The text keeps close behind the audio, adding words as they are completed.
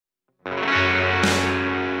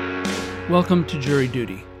Welcome to Jury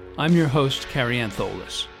Duty. I'm your host, Carrie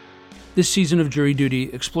Antholis. This season of Jury Duty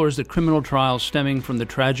explores the criminal trial stemming from the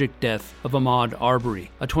tragic death of Ahmaud Arbery,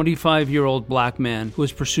 a 25-year-old black man who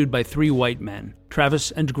was pursued by three white men,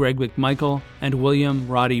 Travis and Greg McMichael and William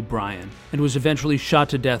Roddy Bryan, and was eventually shot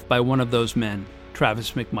to death by one of those men,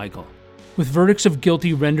 Travis McMichael. With verdicts of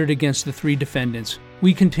guilty rendered against the three defendants,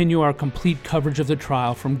 we continue our complete coverage of the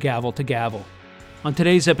trial from gavel to gavel. On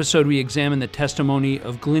today's episode, we examine the testimony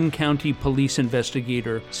of Glynn County Police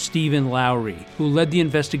investigator Stephen Lowry, who led the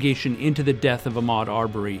investigation into the death of Ahmaud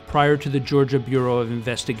Arbery prior to the Georgia Bureau of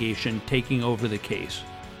Investigation taking over the case.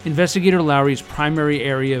 Investigator Lowry's primary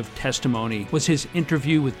area of testimony was his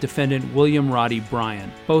interview with defendant William Roddy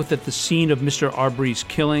Bryan, both at the scene of Mr. Arbery's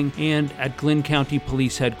killing and at Glynn County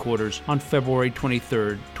Police Headquarters on February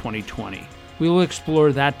 23, 2020. We will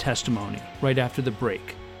explore that testimony right after the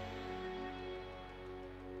break.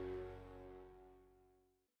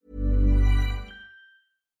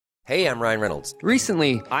 Hey, I'm Ryan Reynolds.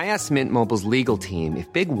 Recently, I asked Mint Mobile's legal team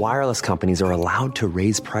if big wireless companies are allowed to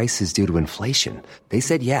raise prices due to inflation. They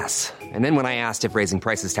said yes. And then when I asked if raising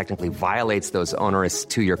prices technically violates those onerous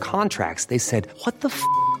two-year contracts, they said, "What the f***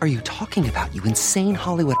 are you talking about, you insane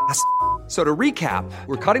Hollywood ass?" So to recap,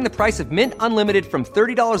 we're cutting the price of Mint Unlimited from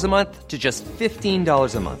 $30 a month to just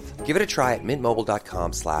 $15 a month. Give it a try at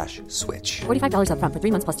mintmobile.com/switch. $45 up front for 3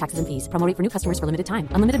 months plus taxes and fees. Promo rate for new customers for limited time.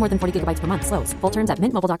 Unlimited more than 40 gigabytes per month. Slows full terms at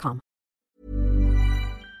mintmobile.com.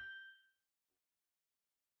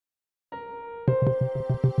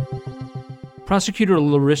 Prosecutor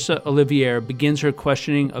Larissa Olivier begins her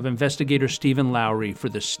questioning of investigator Stephen Lowry for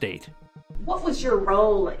the state. What was your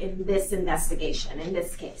role in this investigation, in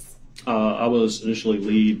this case? I was initially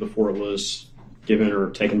lead before it was given or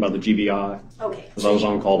taken by the GBI. Okay. Because I was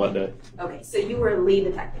on call that day. Okay, so you were a lead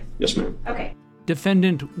detective? Yes, ma'am. Okay.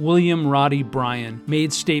 Defendant William Roddy Bryan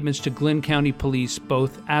made statements to Glynn County Police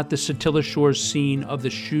both at the Satilla Shores scene of the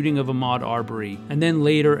shooting of Ahmaud Arbery and then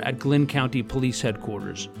later at Glynn County Police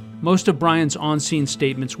Headquarters. Most of Bryan's on-scene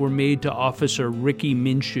statements were made to Officer Ricky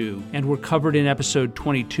Minshew and were covered in episode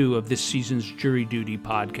 22 of this season's Jury Duty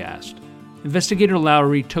podcast. Investigator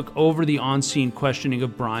Lowry took over the on-scene questioning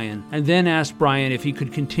of Bryan and then asked Bryan if he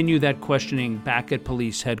could continue that questioning back at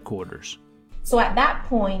police headquarters. So at that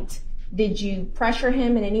point, did you pressure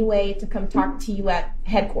him in any way to come talk to you at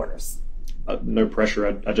headquarters? No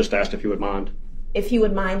pressure. I just asked if he would mind. If he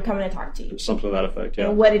would mind coming to talk to you? Something to that effect, yeah.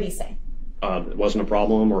 And what did he say? It wasn't a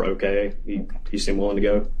problem or okay. He seemed willing to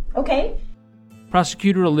go. Okay.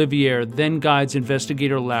 Prosecutor Olivier then guides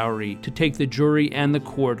Investigator Lowry to take the jury and the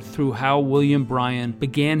court through how William Bryan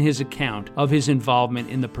began his account of his involvement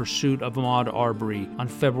in the pursuit of Ahmaud Arbery on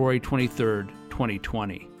February 23,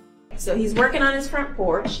 2020. So he's working on his front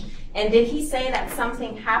porch, and did he say that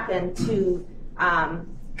something happened to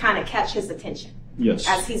kind of catch his attention? Yes.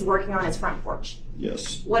 As he's working on his front porch?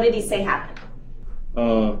 Yes. What did he say happened?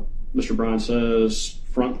 Mr. Bryan says,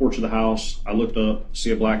 front porch of the house, I looked up,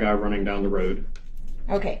 see a black guy running down the road.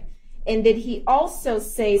 Okay. And did he also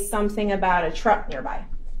say something about a truck nearby?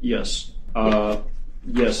 Yes.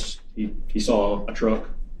 Yes. He saw a truck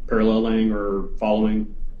paralleling or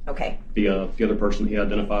following the other person he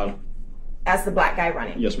identified. As the black guy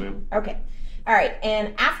running? Yes, ma'am. Okay. All right.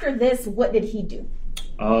 And after this, what did he do?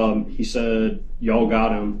 He said, y'all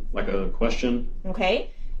got him, like a question. Okay.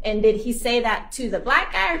 And did he say that to the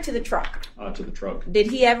black guy or to the truck? To the truck. Did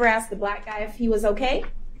he ever ask the black guy if he was okay?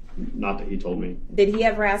 Not that he told me. Did he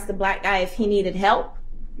ever ask the black guy if he needed help?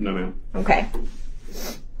 No, ma'am. Okay.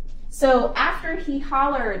 So after he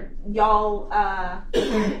hollered, y'all got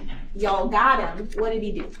him, what did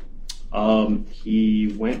he do?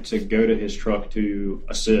 He went to go to his truck to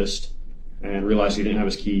assist and realized he didn't have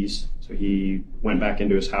his keys. So he went back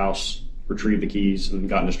into his house, retrieved the keys, and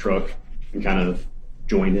got in his truck and kind of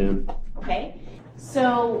joined in. Okay.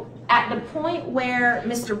 So at the point where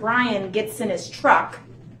Mr. Bryan gets in his truck,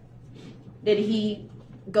 did he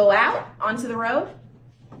go out onto the road?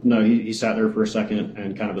 No, he sat there for a second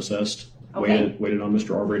and kind of assessed, waited on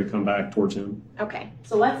Mr. Arbery to come back towards him. Okay.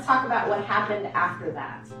 So let's talk about what happened after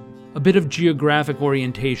that. A bit of geographic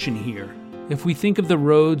orientation here. If we think of the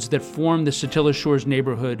roads that form the Satilla Shores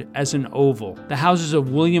neighborhood as an oval, the houses of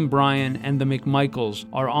William Bryan and the McMichaels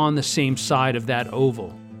are on the same side of that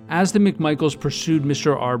oval. As the McMichaels pursued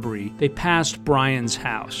Mr. Arbery, they passed Bryan's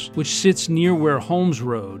house, which sits near where Holmes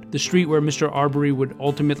Road, the street where Mr. Arbery would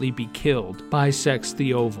ultimately be killed, bisects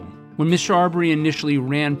the oval. When Mr. Arbery initially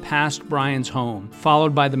ran past Bryan's home,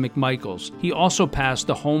 followed by the McMichaels, he also passed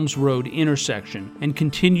the Holmes Road intersection and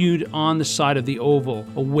continued on the side of the oval,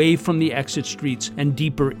 away from the exit streets and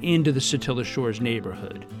deeper into the Satilla Shores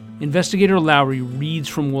neighborhood. Investigator Lowry reads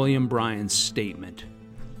from William Bryan's statement.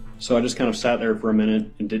 So I just kind of sat there for a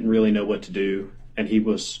minute and didn't really know what to do. And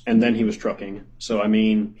then he was trucking. So,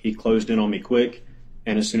 he closed in on me quick.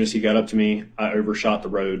 And as soon as he got up to me, I overshot the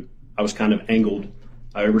road. I was kind of angled.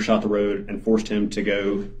 I overshot the road and forced him to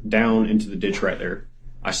go down into the ditch right there.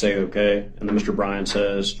 I say, okay. And then Mr. Bryan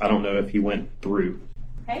says, I don't know if he went through.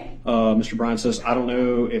 Okay. Mr. Bryan says, I don't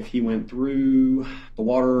know if he went through the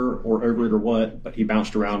water or over it or what, but he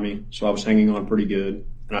bounced around me. So I was hanging on pretty good.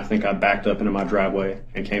 And I think I backed up into my driveway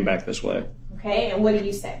and came back this way. Okay. And what did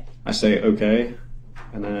you say? I say, okay.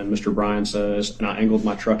 And then Mr. Bryan says, and I angled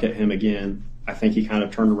my truck at him again. I think he kind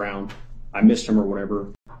of turned around. I missed him or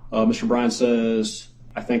whatever. Mr. Bryan says,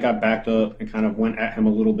 I think I backed up and kind of went at him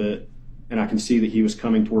a little bit. And I can see that he was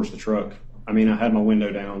coming towards the truck. I had my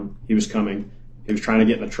window down. He was coming. He was trying to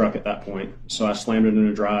get in the truck at that point. So I slammed it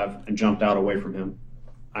into drive and jumped out away from him.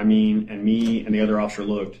 And me and the other officer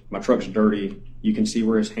looked. My truck's dirty. You can see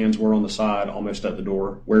where his hands were on the side, almost at the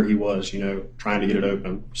door, where he was, trying to get it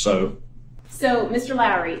open. So, Mr.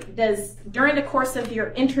 Lowry, during the course of your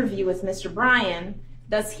interview with Mr. Bryan,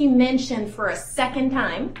 does he mention for a second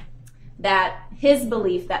time that his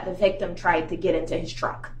belief that the victim tried to get into his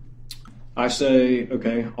truck? I say,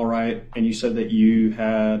 okay, all right. And you said that you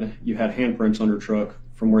had handprints on your truck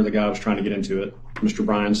from where the guy was trying to get into it. Mr.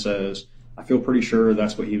 Bryan says, I feel pretty sure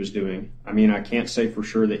that's what he was doing. I can't say for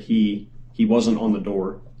sure that he wasn't on the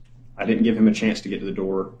door. I didn't give him a chance to get to the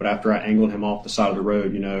door, but after I angled him off the side of the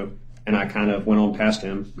road, and I kind of went on past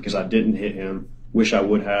him because I didn't hit him. Wish I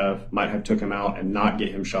would have, might have took him out and not get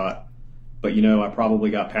him shot. But I probably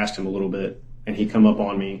got past him a little bit and he come up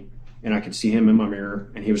on me and I could see him in my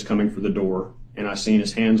mirror and he was coming for the door and I seen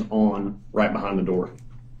his hands on right behind the door.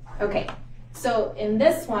 Okay. So in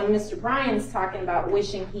this one, Mr. Bryan's talking about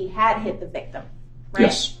wishing he had hit the victim, right?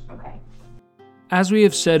 Yes. Okay. As we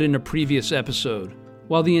have said in a previous episode,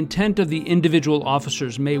 while the intent of the individual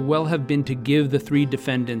officers may well have been to give the three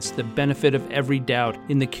defendants the benefit of every doubt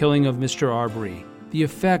in the killing of Mr. Arbery, the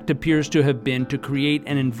effect appears to have been to create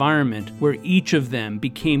an environment where each of them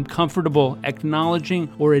became comfortable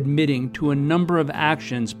acknowledging or admitting to a number of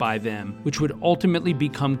actions by them, which would ultimately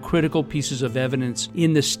become critical pieces of evidence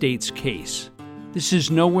in the state's case. This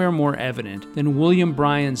is nowhere more evident than William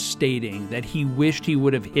Bryan stating that he wished he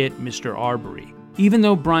would have hit Mr. Arbery. Even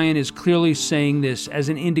though Bryan is clearly saying this as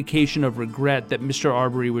an indication of regret that Mr.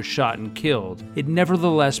 Arbery was shot and killed, it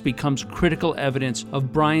nevertheless becomes critical evidence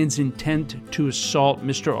of Bryan's intent to assault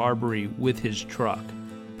Mr. Arbery with his truck.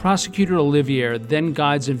 Prosecutor Olivier then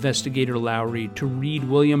guides Investigator Lowry to read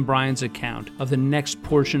William Bryan's account of the next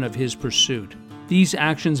portion of his pursuit. These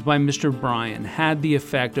actions by Mr. Bryan had the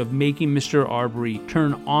effect of making Mr. Arbery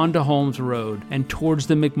turn onto Holmes Road and towards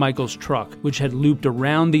the McMichaels truck, which had looped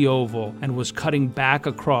around the oval and was cutting back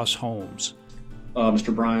across Holmes.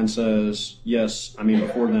 Mr. Bryan says, yes,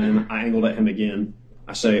 before then, I angled at him again.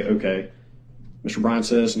 I say, okay. Mr. Bryan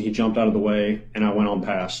says, and he jumped out of the way, and I went on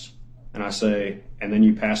past. And I say, and then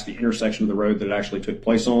you passed the intersection of the road that it actually took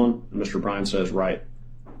place on? And Mr. Bryan says, right.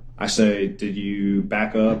 I say, did you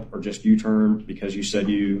back up or just U-turn because you said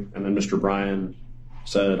you? And then Mr. Bryan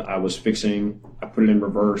said, I put it in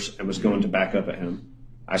reverse and was going to back up at him.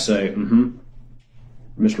 I say, mm-hmm.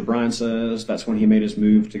 Mr. Bryan says that's when he made his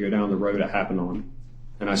move to go down the road it happened on.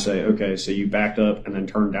 And I say, okay, so you backed up and then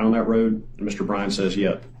turned down that road? And Mr. Bryan says,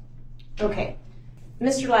 yep. Okay.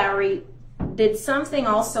 Mr. Lowry, did something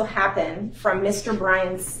also happen from Mr.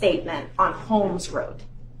 Bryan's statement on Holmes Road?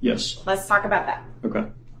 Yes. Let's talk about that. Okay.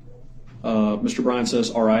 Mr. Bryan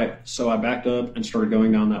says, all right, so I backed up and started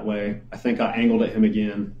going down that way. I think I angled at him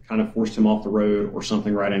again, kind of forced him off the road or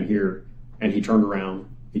something right in here, and he turned around.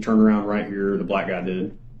 He turned around right here, the black guy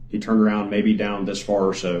did. He turned around maybe down this far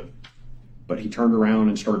or so, but he turned around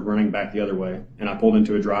and started running back the other way, and I pulled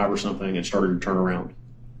into a drive or something and started to turn around.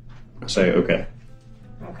 I say, okay.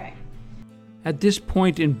 Okay. At this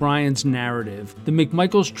point in Bryan's narrative, the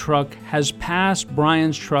McMichaels truck has passed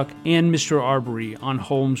Bryan's truck and Mr. Arbery on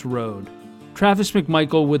Holmes Road. Travis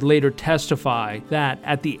McMichael would later testify that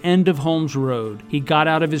at the end of Holmes Road, he got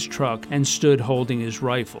out of his truck and stood holding his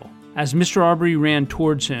rifle. As Mr. Arbery ran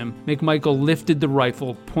towards him, McMichael lifted the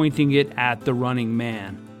rifle, pointing it at the running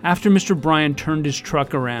man. After Mr. Bryan turned his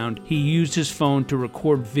truck around, he used his phone to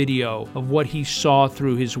record video of what he saw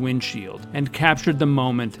through his windshield and captured the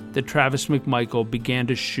moment that Travis McMichael began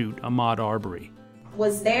to shoot Ahmaud Arbery.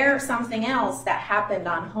 Was there something else that happened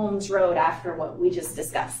on Holmes Road after what we just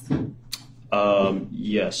discussed?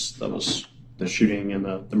 Yes, that was the shooting and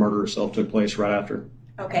the murder itself took place right after.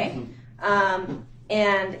 Okay.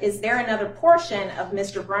 And is there another portion of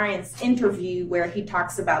Mr. Bryan's interview where he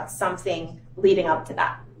talks about something leading up to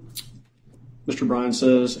that? Mr. Bryan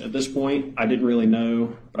says, at this point, I didn't really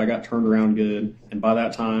know, but I got turned around good. And by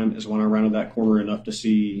that time is when I rounded that corner enough to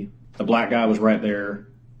see the black guy was right there,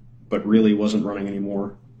 but really wasn't running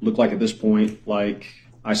anymore. Looked like at this point, like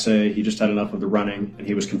I say, he just had enough of the running and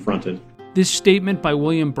he was confronted. This statement by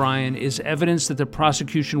William Bryan is evidence that the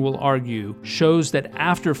prosecution will argue shows that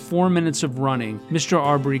after 4 minutes of running, Mr.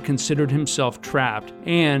 Arbery considered himself trapped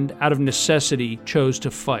and, out of necessity, chose to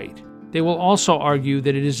fight. They will also argue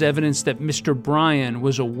that it is evidence that Mr. Bryan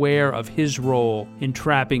was aware of his role in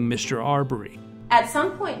trapping Mr. Arbery. At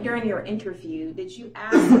some point during your interview, did you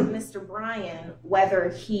ask Mr. Bryan whether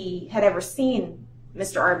he had ever seen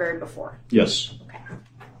Mr. Arbery before? Yes. Okay.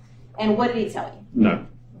 And what did he tell you? No.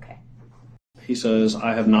 Okay. He says,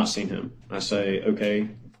 I have not seen him. I say, okay,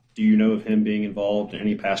 do you know of him being involved in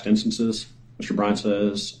any past instances? Mr. Bryan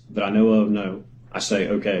says, that I know of, no. I say,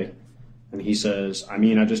 okay. And he says, I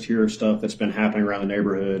just hear stuff that's been happening around the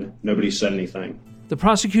neighborhood. Nobody said anything. The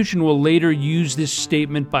prosecution will later use this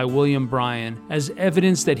statement by William Bryan as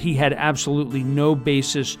evidence that he had absolutely no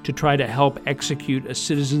basis to try to help execute a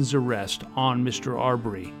citizen's arrest on Mr.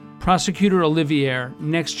 Arbery. Prosecutor Olivier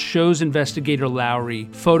next shows Investigator Lowry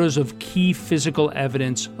photos of key physical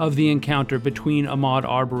evidence of the encounter between Ahmaud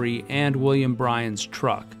Arbery and William Bryan's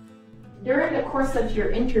truck. During the course of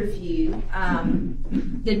your interview,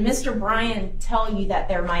 did Mr. Bryan tell you that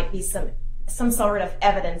there might be some sort of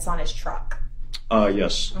evidence on his truck?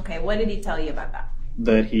 Yes. Okay, what did he tell you about that?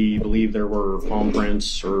 That he believed there were palm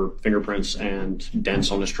prints or fingerprints and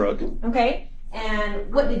dents on his truck. Okay,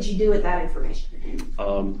 and what did you do with that information?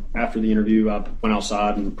 After the interview, I went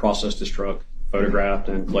outside and processed his truck, photographed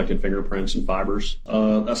and collected fingerprints and fibers.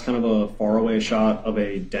 That's kind of a faraway shot of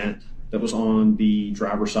a dent that was on the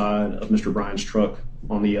driver's side of Mr. Bryan's truck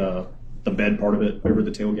on the bed part of it, over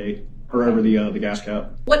the tailgate, or over the gas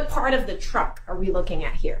cap. What part of the truck are we looking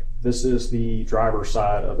at here? This is the driver's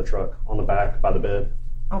side of the truck, on the back by the bed.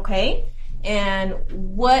 Okay, and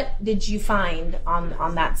what did you find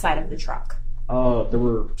on that side of the truck? There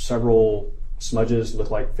were several smudges,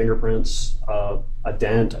 looked like fingerprints, a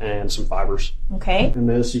dent, and some fibers. Okay. In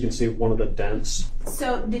this, you can see one of the dents.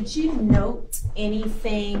 So did you note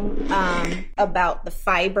anything about the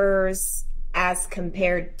fibers as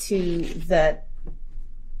compared to the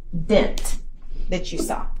dent that you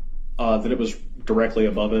saw? That it was directly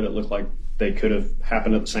above it. It looked like they could have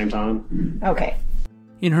happened at the same time. Okay.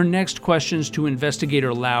 In her next questions to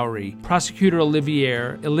Investigator Lowry, Prosecutor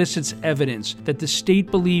Olivier elicits evidence that the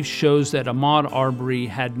state believes shows that Ahmaud Arbery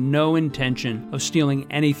had no intention of stealing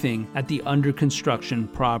anything at the under construction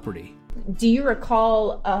property. Do you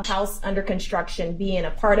recall a house under construction being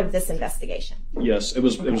a part of this investigation? Yes, it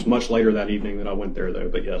was much later that evening that I went there, though,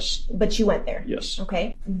 but yes. But you went there? Yes.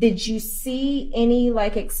 Okay. Did you see any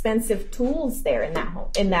expensive tools there in that home,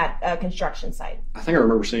 in that construction site? I think I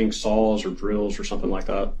remember seeing saws or drills or something like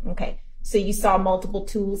that. Okay. So you saw multiple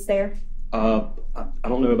tools there? I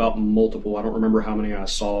don't know about multiple. I don't remember how many I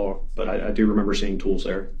saw, but I do remember seeing tools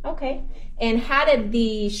there. Okay. And how did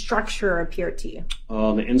the structure appear to you?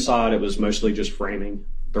 On the inside, it was mostly just framing.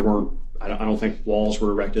 There weren't, I don't think walls were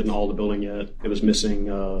erected in all the building yet. It was missing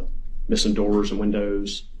doors and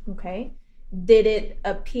windows. Okay. Did it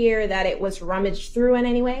appear that it was rummaged through in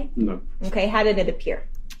any way? No. Okay. How did it appear?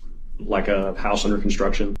 Like a house under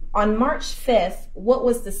construction. On March 5th, what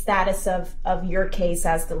was the status of your case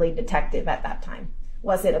as the lead detective at that time?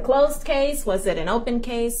 Was it a closed case? Was it an open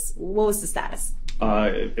case? What was the status?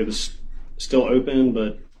 It was still open,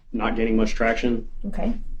 but not gaining much traction.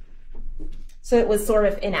 Okay. So it was sort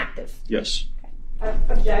of inactive? Yes.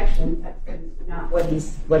 Objection. That's not what he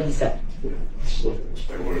said. Say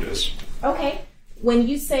what it is. Okay. When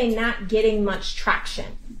you say not getting much traction,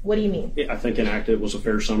 what do you mean? I think inactive was a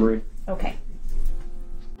fair summary. Okay.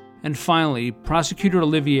 And finally, Prosecutor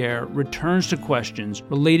Olivier returns to questions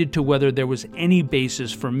related to whether there was any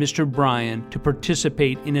basis for Mr. Bryan to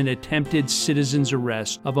participate in an attempted citizen's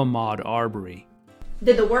arrest of Ahmaud Arbery.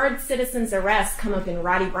 Did the word citizen's arrest come up in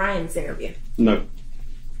Roddy Bryan's interview? No.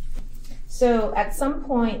 So at some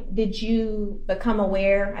point, did you become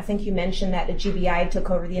aware, I think you mentioned that the GBI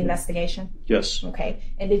took over the investigation? Yes. Okay.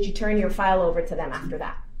 And did you turn your file over to them after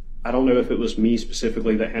that? I don't know if it was me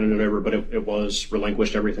specifically that handed it over, but it was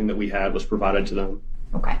relinquished. Everything that we had was provided to them.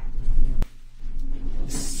 Okay.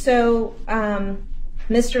 So,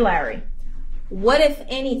 Mr. Lowry, what, if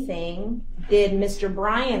anything, did Mr.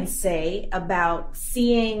 Bryan say about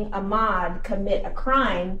seeing Ahmaud commit a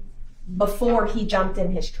crime before he jumped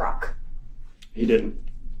in his truck? He didn't.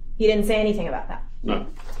 He didn't say anything about that? No.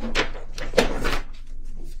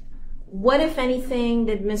 What, if anything,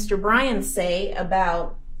 did Mr. Bryan say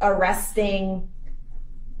about arresting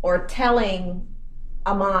or telling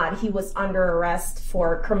Ahmaud he was under arrest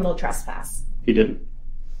for criminal trespass? He didn't.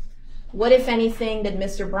 What, if anything, did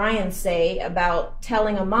Mr. Bryan say about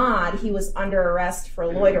telling Ahmaud he was under arrest for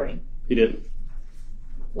loitering? He didn't.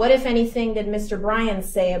 What, if anything, did Mr. Bryan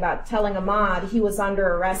say about telling Ahmaud he was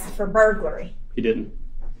under arrest for burglary? He didn't.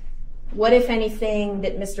 What, if anything,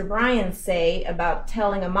 did Mr. Bryan say about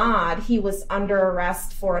telling Ahmaud he was under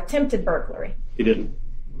arrest for attempted burglary? He didn't.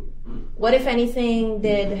 What, if anything,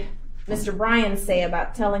 did Mr. Bryan say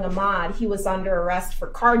about telling Ahmaud he was under arrest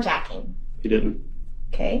for carjacking? He didn't.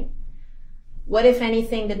 Okay. What, if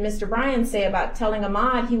anything, did Mr. Bryan say about telling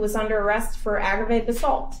Ahmaud he was under arrest for aggravated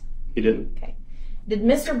assault? He didn't. Okay. Did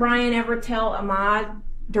Mr. Bryan ever tell Ahmaud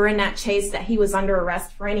during that chase that he was under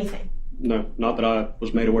arrest for anything? No, not that I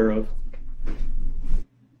was made aware of.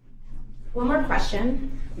 One more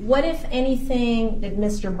question. What, if anything, did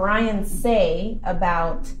Mr. Bryan say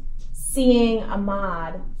about seeing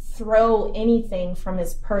Ahmaud throw anything from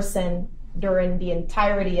his person during the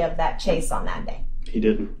entirety of that chase on that day? He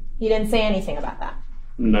didn't. He didn't say anything about that?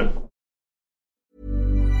 No.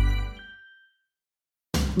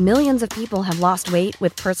 Millions of people have lost weight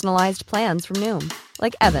with personalized plans from Noom.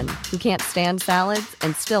 Like Evan, who can't stand salads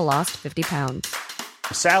and still lost 50 pounds.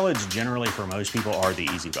 Salads generally for most people are the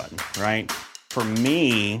easy button, right? For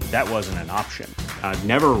me, that wasn't an option. I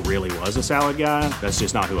never really was a salad guy. That's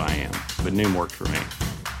just not who I am. But Noom worked for me.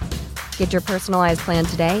 Get your personalized plan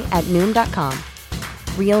today at Noom.com.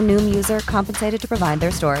 Real Noom user compensated to provide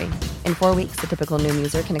their story. In 4 weeks, the typical Noom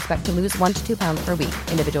user can expect to lose 1 to 2 pounds per week.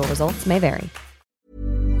 Individual results may vary.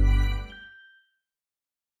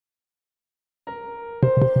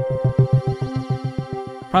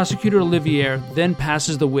 Prosecutor Olivier then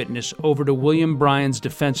passes the witness over to William Bryan's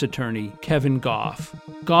defense attorney, Kevin Goff.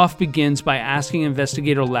 Goff begins by asking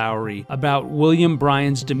Investigator Lowry about William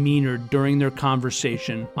Bryan's demeanor during their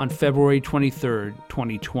conversation on February 23,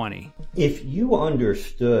 2020. If you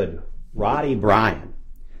understood Roddy Bryan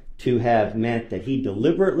to have meant that he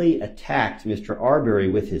deliberately attacked Mr. Arbery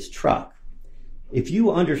with his truck, if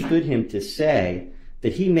you understood him to say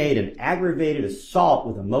that he made an aggravated assault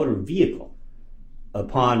with a motor vehicle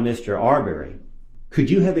upon Mr. Arbery, could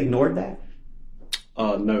you have ignored that?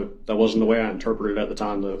 No, that wasn't the way I interpreted it at the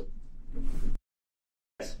time, though.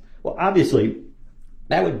 Well, obviously,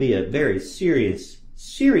 that would be a very serious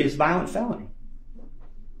violent felony.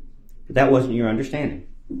 But that wasn't your understanding?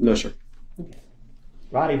 No, sir. Okay.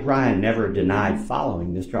 Roddy Bryan never denied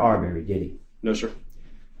following Mr. Arbery, did he? No, sir.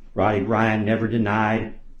 Roddy Bryan never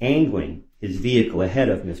denied angling his vehicle ahead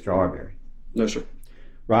of Mr. Arbery? No, sir.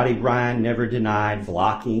 Roddy Bryan never denied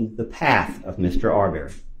blocking the path of Mr.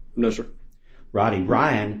 Arbery? No, sir. Roddy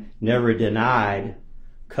Bryan never denied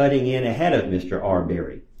cutting in ahead of Mr.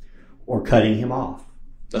 Arbery or cutting him off?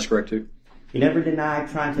 That's correct, too. He never denied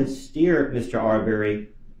trying to steer Mr. Arbery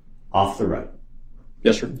off the road?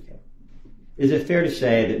 Yes, sir. Okay. Is it fair to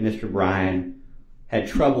say that Mr. Bryan had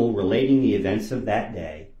trouble relating the events of that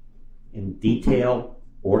day in detail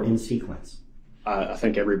or in sequence? I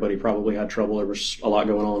think everybody probably had trouble. There was a lot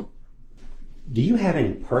going on. Do you have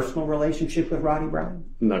any personal relationship with Roddy Bryan?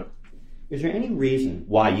 No. Is there any reason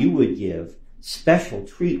why you would give special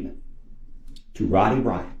treatment to Roddy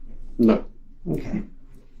Bryan? No. Okay.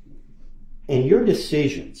 And your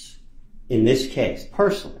decisions in this case,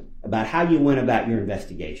 personally, about how you went about your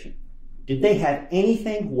investigation, did they have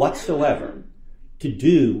anything whatsoever to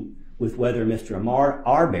do with whether Mr.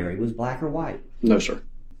 Arbery was black or white? No, sir.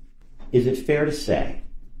 Is it fair to say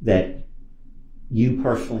that you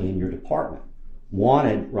personally in your department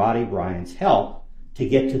wanted Roddy Bryan's help to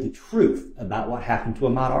get to the truth about what happened to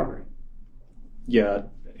Ahmaud Arbery? Yeah,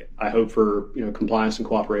 I hope for compliance and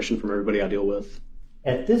cooperation from everybody I deal with.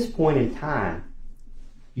 At this point in time,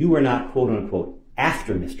 you were not, quote unquote,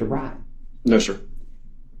 after Mr. Bryan. No, sir.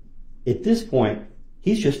 At this point,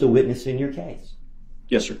 he's just a witness in your case.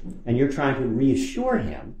 Yes, sir. And you're trying to reassure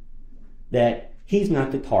him that he's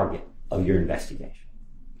not the target of your investigation.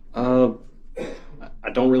 I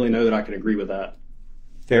don't really know that I can agree with that.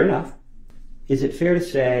 Fair enough. Is it fair to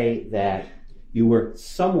say that you were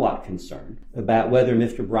somewhat concerned about whether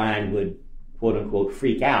Mr. Bryan would, quote unquote,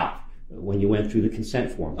 freak out when you went through the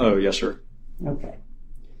consent form? Oh, yes, sir. Okay.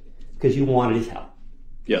 Because you wanted his help?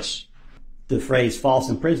 Yes. The phrase false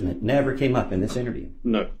imprisonment never came up in this interview?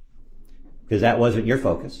 No. Because that wasn't your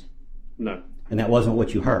focus? No. And that wasn't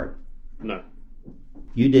what you heard? No.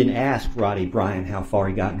 You didn't ask Roddy Bryan how far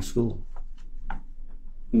he got in school?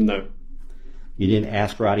 No. You didn't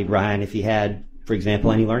ask Roddy Bryan if he had, for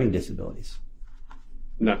example, any learning disabilities?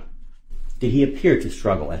 No. Did he appear to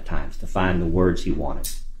struggle at times to find the words he wanted?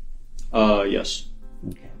 Yes.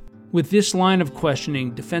 Okay. With this line of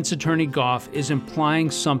questioning, defense attorney Goff is implying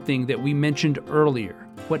something that we mentioned earlier.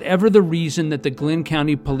 Whatever the reason that the Glynn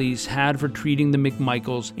County Police had for treating the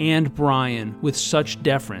McMichaels and Bryan with such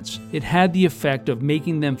deference, it had the effect of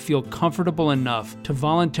making them feel comfortable enough to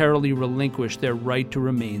voluntarily relinquish their right to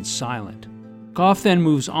remain silent. Goff then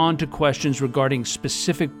moves on to questions regarding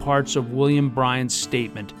specific parts of William Bryan's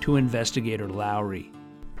statement to investigator Lowry.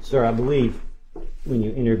 Sir, I believe when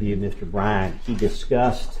you interviewed Mr. Bryan, he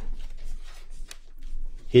discussed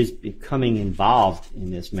his becoming involved in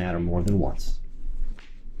this matter more than once.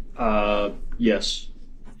 Yes.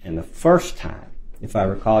 And the first time, if I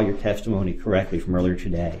recall your testimony correctly from earlier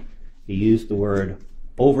today, he used the word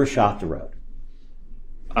overshot the road.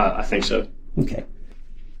 I think so. Okay.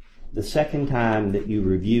 The second time that you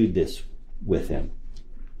reviewed this with him,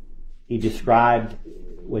 he described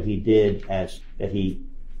what he did as that he,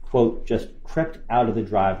 quote, just crept out of the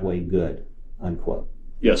driveway good, unquote.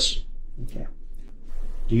 Yes. Okay.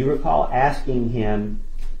 Do you recall asking him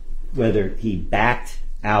whether he backed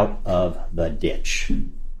out of the ditch?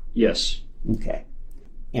 Yes. Okay.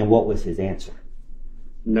 And what was his answer?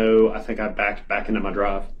 No, I think I backed back into my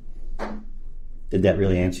drive. Did that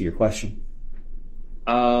really answer your question?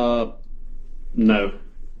 No. Okay.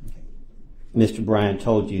 Mr. Bryan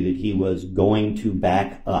told you that he was going to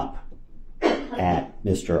back up at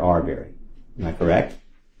Mr. Arbery. Am I correct?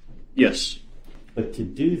 Yes. But to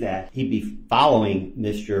do that, he'd be following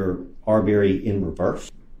Mr. Arbery in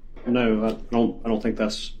reverse? No, I don't think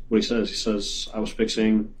that's what he says. He says I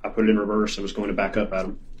put it in reverse and was going to back up at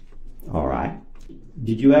him. All right.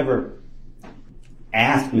 Did you ever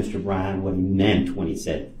ask Mr. Bryan what he meant when he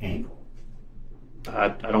said ankle? I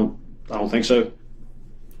don't think so.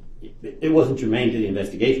 It wasn't germane to the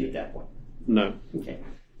investigation at that point? No. Okay.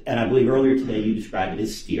 And I believe earlier today you described it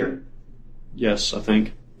as steer? Yes, I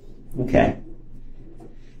think. Okay.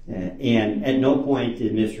 And at no point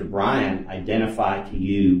did Mr. Bryan identify to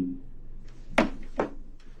you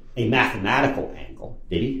a mathematical angle,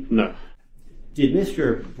 did he? No. Did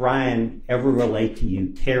Mr. Bryan ever relate to you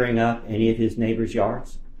tearing up any of his neighbors'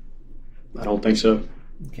 yards? I don't think so.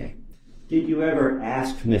 Okay. Did you ever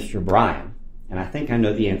ask Mr. Bryan, and I think I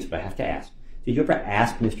know the answer, but I have to ask, did you ever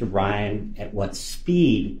ask Mr. Bryan at what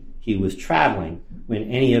speed he was traveling when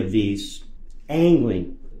any of these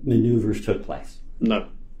angling maneuvers took place? No.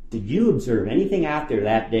 Did you observe anything out there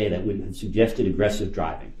that day that would have suggested aggressive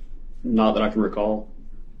driving? Not that I can recall.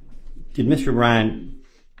 Did Mr. Bryan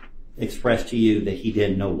express to you that he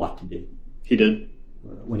didn't know what to do? He did.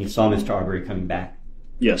 When he saw Mr. Arbery coming back?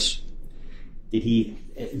 Yes. Did he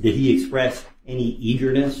express any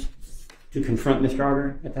eagerness to confront Mr.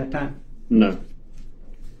 Arbery at that time? No.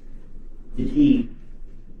 Did he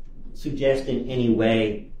suggest in any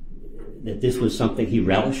way that this was something he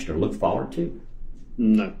relished or looked forward to?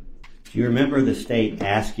 No. Do you remember the state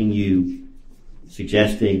asking you,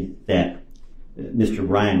 suggesting that Mr.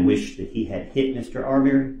 Bryan wished that he had hit Mr.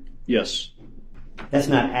 Arbery? Yes. That's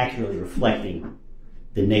not accurately reflecting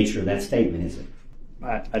the nature of that statement, is it?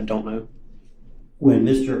 I don't know. When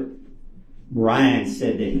Mr. Bryan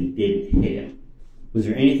said that he did hit him, was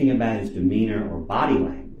there anything about his demeanor or body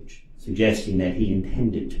language suggesting that he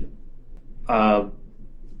intended to?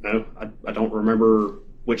 No. I don't remember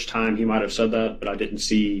which time he might have said that, but I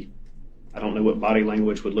don't know what body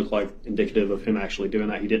language would look like indicative of him actually doing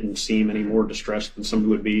that. He didn't seem any more distressed than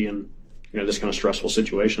somebody would be in this kind of stressful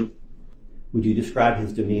situation. Would you describe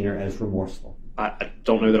his demeanor as remorseful? I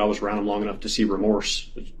don't know that I was around him long enough to see remorse.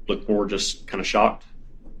 It looked more just kind of shocked.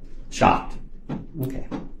 Shocked. Okay.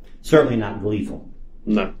 Certainly not gleeful.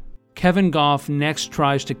 No. Kevin Goff next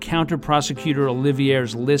tries to counter prosecutor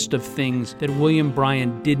Olivier's list of things that William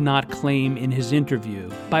Bryan did not claim in his interview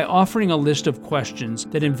by offering a list of questions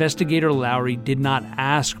that investigator Lowry did not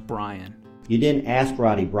ask Bryan. You didn't ask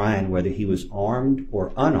Roddy Bryan whether he was armed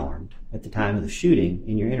or unarmed at the time of the shooting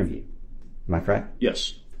in your interview. Am I correct?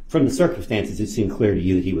 Yes. From the circumstances, it seemed clear to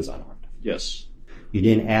you that he was unarmed. Yes. You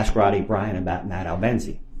didn't ask Roddy Bryan about Matt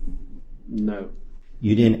Albenzi. No.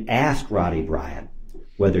 You didn't ask Roddy Bryan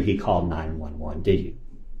whether he called 911, did you?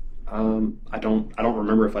 I don't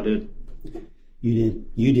remember if I did. You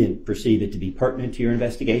didn't perceive it to be pertinent to your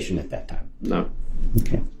investigation at that time? No.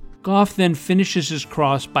 Okay. Goff then finishes his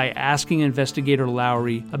cross by asking investigator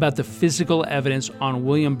Lowry about the physical evidence on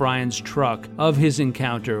William Bryan's truck of his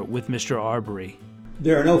encounter with Mr. Arbery.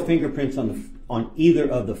 There are no fingerprints on either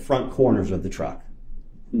of the front corners of the truck?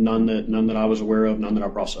 None that I was aware of, none that I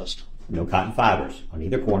processed. No cotton fibers on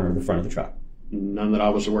either corner of the front of the truck? None that I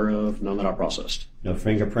was aware of, none that I processed. No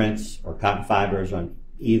fingerprints or cotton fibers on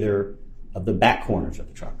either of the back corners of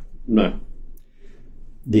the truck? No.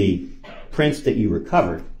 The prints that you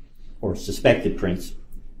recovered or suspected prints,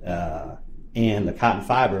 and the cotton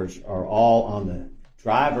fibers are all on the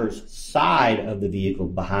driver's side of the vehicle,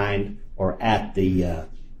 behind or at the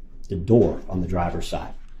door on the driver's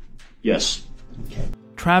side. Yes. Okay.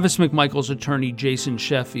 Travis McMichael's attorney, Jason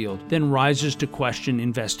Sheffield, then rises to question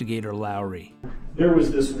Investigator Lowry. There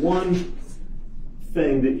was this one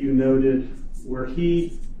thing that you noted where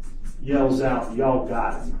he yells out, "Y'all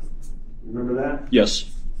got him." Remember that?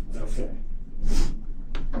 Yes. Okay.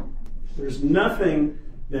 There's nothing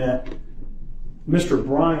that Mr.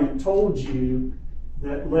 Bryant told you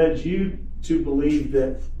that led you to believe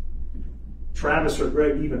that Travis or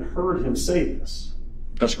Greg even heard him say this.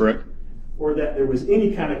 That's correct. Or that there was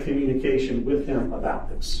any kind of communication with him about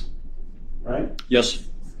this, right? Yes.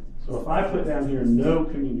 So if I put down here no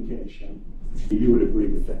communication, you would agree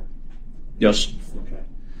with that? Yes. Okay.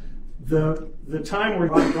 The time where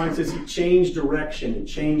Brian says he changed direction and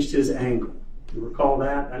changed his angle, you recall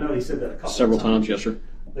that? I know he said that a couple Several of times. yes, sir.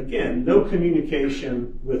 Again, no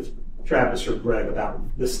communication with Travis or Greg about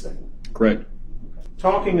this thing. Correct.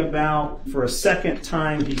 Talking about, for a second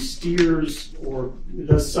time, he steers or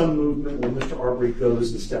does some movement when Mr. Arbery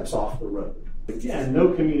goes and steps off the road. Again,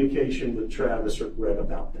 no communication with Travis or Greg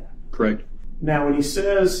about that. Correct. Now, when he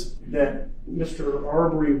says that Mr.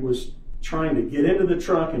 Arbery was trying to get into the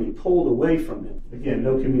truck and he pulled away from him, again,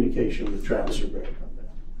 no communication with Travis or Greg about that.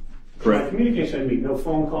 Correct. By communication, I mean no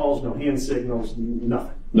phone calls, no hand signals,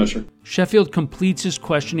 nothing. No, sir. Sheffield completes his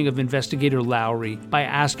questioning of Investigator Lowry by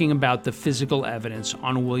asking about the physical evidence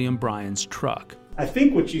on William Bryan's truck. I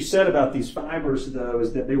think what you said about these fibers, though,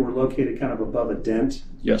 is that they were located kind of above a dent.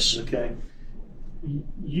 Yes. Okay.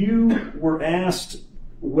 You were asked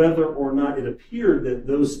whether or not it appeared that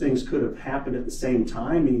those things could have happened at the same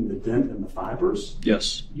time, meaning the dent and the fibers.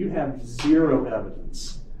 Yes. You have zero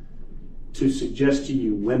evidence to suggest to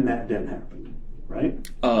you when that dent happened, right?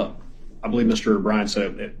 I believe Mr. Bryan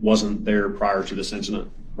said it wasn't there prior to this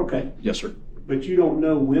incident. Okay. Yes, sir. But you don't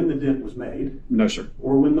know when the dent was made. No, sir.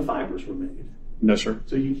 Or when the fibers were made. No, sir.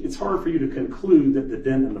 So it's hard for you to conclude that the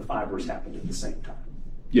dent and the fibers happened at the same time.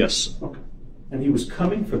 Yes. Okay. And he was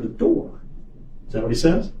coming for the door. Is that what he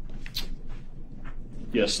says?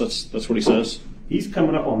 Yes, that's what he says. He's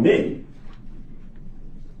coming up on me.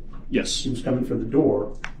 Yes. He was coming for the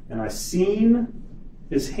door, and I seen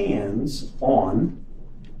his hands on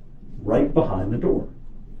right behind the door,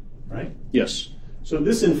 right? Yes. So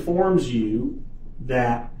this informs you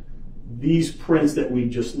that these prints that we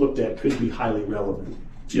just looked at could be highly relevant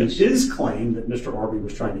to his claim that Mr. Arbery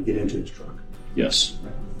was trying to get into his truck. Yes.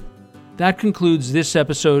 Right. That concludes this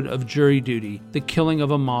episode of Jury Duty, The Killing of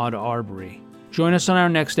Ahmaud Arbery. Join us on our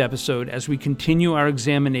next episode as we continue our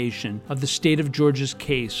examination of the state of Georgia's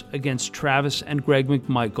case against Travis and Greg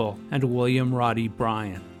McMichael and William Roddy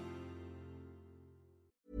Bryan.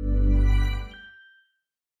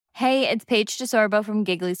 Hey, it's Paige DeSorbo from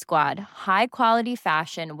Giggly Squad. High quality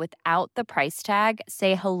fashion without the price tag.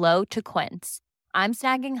 Say hello to Quince. I'm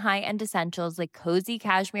snagging high-end essentials like cozy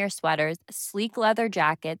cashmere sweaters, sleek leather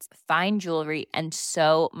jackets, fine jewelry, and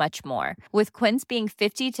so much more. With Quince being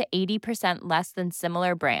 50 to 80% less than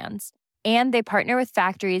similar brands. And they partner with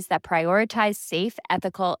factories that prioritize safe,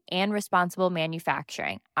 ethical, and responsible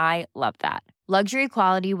manufacturing. I love that. Luxury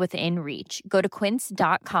quality within reach. Go to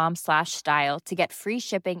quince.com/style to get free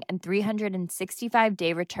shipping and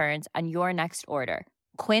 365-day returns on your next order.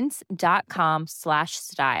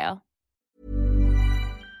 Quince.com/style.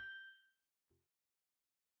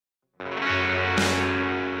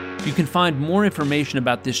 You can find more information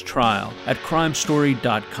about this trial at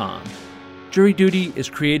crimestory.com. Jury Duty is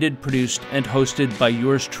created, produced, and hosted by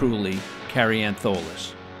yours truly, Carrie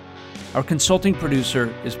Antholis. Our consulting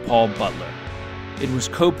producer is Paul Butler. It was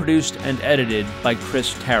co-produced and edited by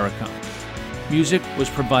Chris Tarracone. Music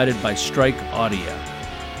was provided by Strike Audio.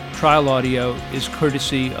 Trial audio is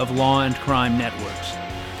courtesy of Law and Crime Networks.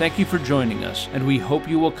 Thank you for joining us, and we hope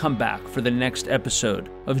you will come back for the next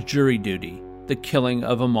episode of Jury Duty, The Killing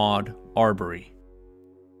of Ahmaud Arbery.